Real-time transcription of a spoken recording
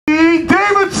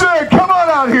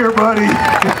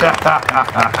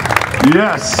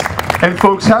Yes. And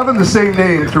folks, having the same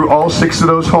name through all 6 of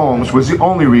those homes was the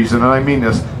only reason, and I mean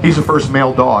this, he's the first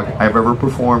male dog I've ever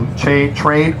performed,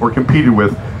 trained, or competed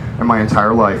with in my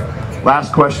entire life.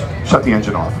 Last question, shut the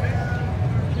engine off.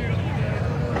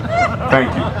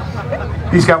 Thank you.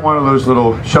 He's got one of those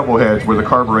little shovel heads where the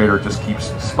carburetor just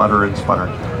keeps sputtering.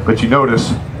 But you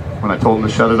notice, when I told him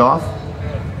to shut it off,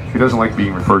 he doesn't like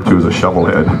being referred to as a shovel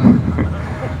head.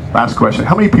 Last question,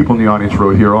 how many people in the audience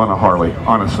rode here on a Harley,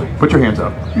 honestly? Put your hands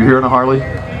up. You here on a Harley?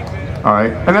 All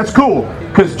right, and that's cool,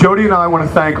 because Jody and I want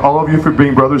to thank all of you for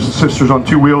being brothers and sisters on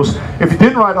 2 wheels. If you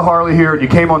didn't ride a Harley here and you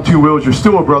came on 2 wheels, you're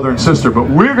still a brother and sister, but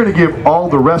we're going to give all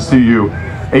the rest of you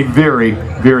a very,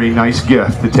 very nice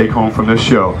gift to take home from this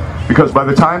show. Because by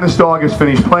the time this dog is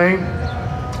finished playing,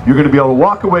 you're going to be able to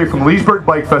walk away from Leesburg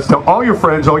Bikefest, tell all your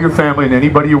friends, all your family, and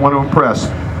anybody you want to impress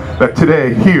that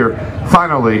today, here,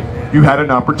 finally, you had an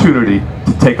opportunity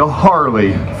to take a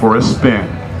Harley for a spin.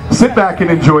 Sit back and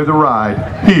enjoy the ride.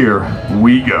 Here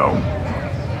we go.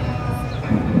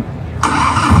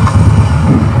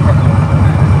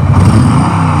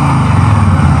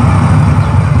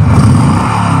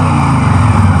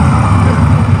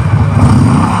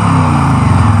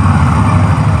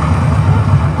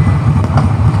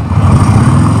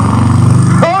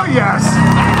 Oh yes!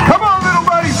 Come on, little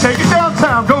buddy, take it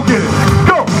downtown. Go get it.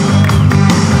 Go!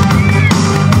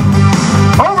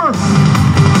 Over!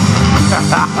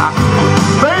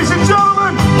 Ladies and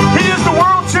gentlemen, he is the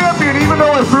world champion, even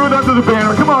though I threw it under the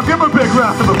banner. Come on, give him a big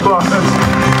round of applause.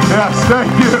 Yes,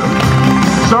 thank you.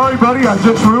 Sorry, buddy, I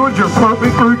just ruined your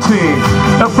perfect routine.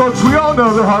 Now, folks, we all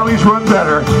know that Harleys run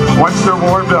better once they're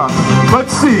warmed up.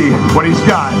 Let's see what he's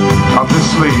got up his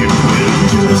sleeve.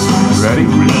 Ready?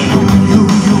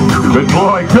 Good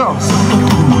boy, go.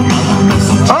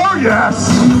 Oh, yes.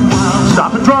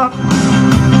 Stop and drop.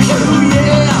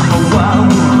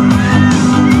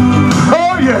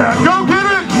 Oh, yeah. Go get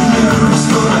it.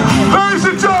 Ladies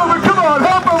and gentlemen, come on,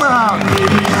 help him out.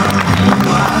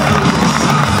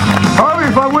 Harley,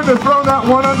 if I wouldn't have thrown that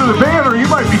one under the banner, you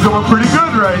might be doing pretty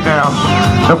good right now.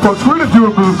 Now, folks, we're going to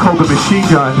do a move called the machine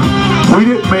gun. We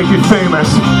didn't make it famous.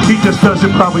 He just does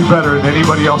it probably better than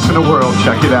anybody else in the world.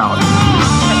 Check it out.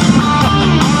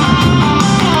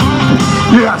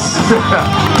 Yes.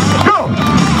 Go.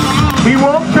 He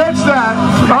won't catch that.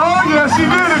 Oh, yes, he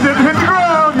did. It didn't hit the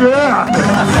ground. Yeah.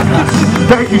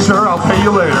 Thank you, sir. I'll pay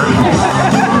you later.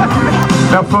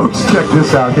 Now, folks, check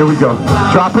this out. Here we go.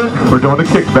 Drop it. We're doing a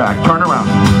kickback. Turn around.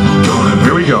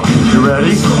 Here we go. You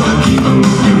ready?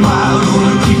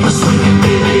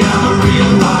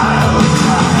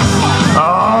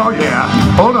 Oh, yeah.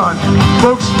 Hold on.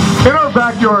 Folks, in our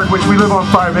backyard, which we live on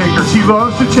 5 acres, he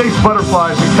loves to chase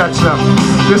butterflies and catch them.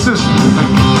 This is,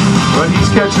 well, he's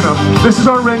catching them. This is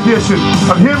our rendition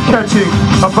of him catching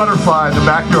a butterfly in the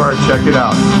backyard. Check it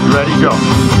out. You ready? Go.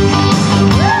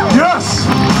 Yes!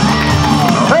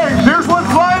 Hey, there's one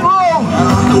flying low.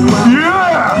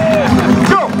 Yeah!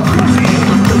 Go!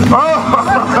 Oh!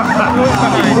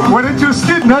 Went into a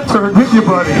skid and that turn hit you,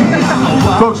 buddy.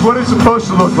 Folks, what it's supposed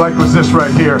to look like was this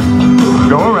right here.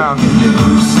 Go around.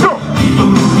 Go!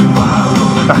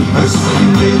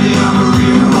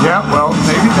 Yeah, well,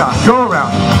 maybe not. Go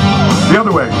around. The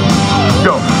other way.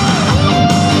 Go.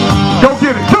 Go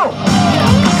get it. Go!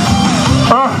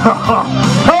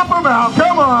 Help him out.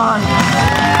 Come on.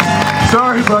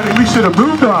 Sorry, buddy. We should have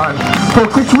moved on.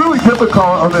 Folks, it's really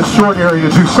difficult on this short area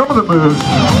to do some of the moves,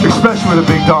 especially with a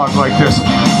big dog like this.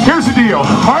 Here's the deal.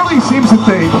 Harley seems to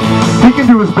think he can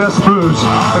do his best moves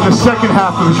in the second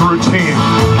half of his routine.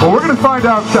 Well, we're going to find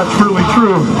out if that's really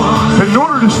true. In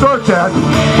order to start that,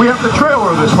 we have to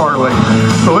trailer this Harley.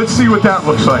 So let's see what that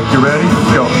looks like. You ready?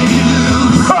 Go.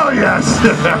 Oh, yes.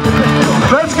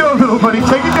 Let's go, little buddy.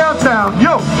 Take it downtown.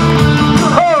 Yo.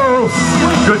 Oh.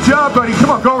 Good job, buddy. Come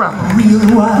on, go around. You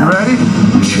ready?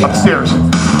 Upstairs.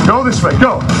 Go this way.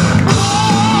 Go.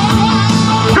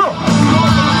 Go.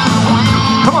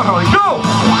 Come on, Harley. Go.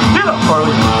 Get up,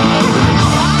 Harley.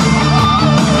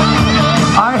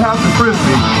 I have the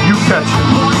Frisbee. You catch it.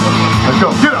 Let's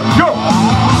go. Get up. Go.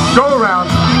 Go around.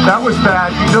 That was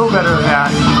bad. You know better than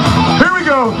that. Here we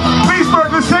go.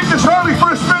 Leesburg, let's take this Harley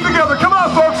for a spin together. Come on,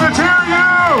 folks. Let's hear you.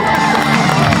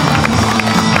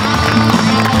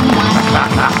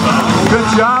 Good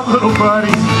job, little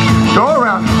buddy. Go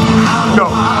around. Go.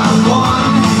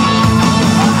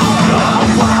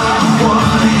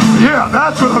 Yeah,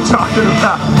 that's what I'm talking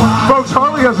about. Folks,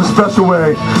 Harley has a special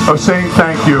way of saying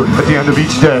thank you at the end of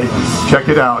each day. Check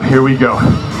it out. Here we go.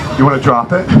 You want to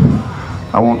drop it?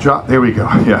 I won't drop. There we go.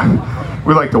 Yeah.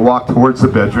 We like to walk towards the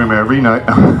bedroom every night.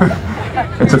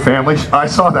 It's a family I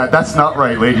saw that. That's not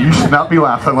right, lady. You should not be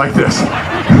laughing like this.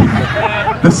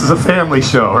 This is a family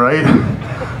show, right?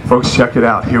 Folks, check it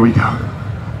out. Here we go.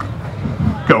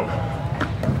 Go.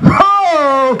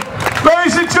 Oh!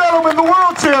 Ladies and gentlemen, the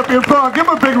world champion punk. Give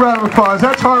him a big round of applause.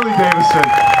 That's Harley Davidson.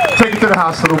 Take it to the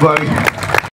house, little buddy.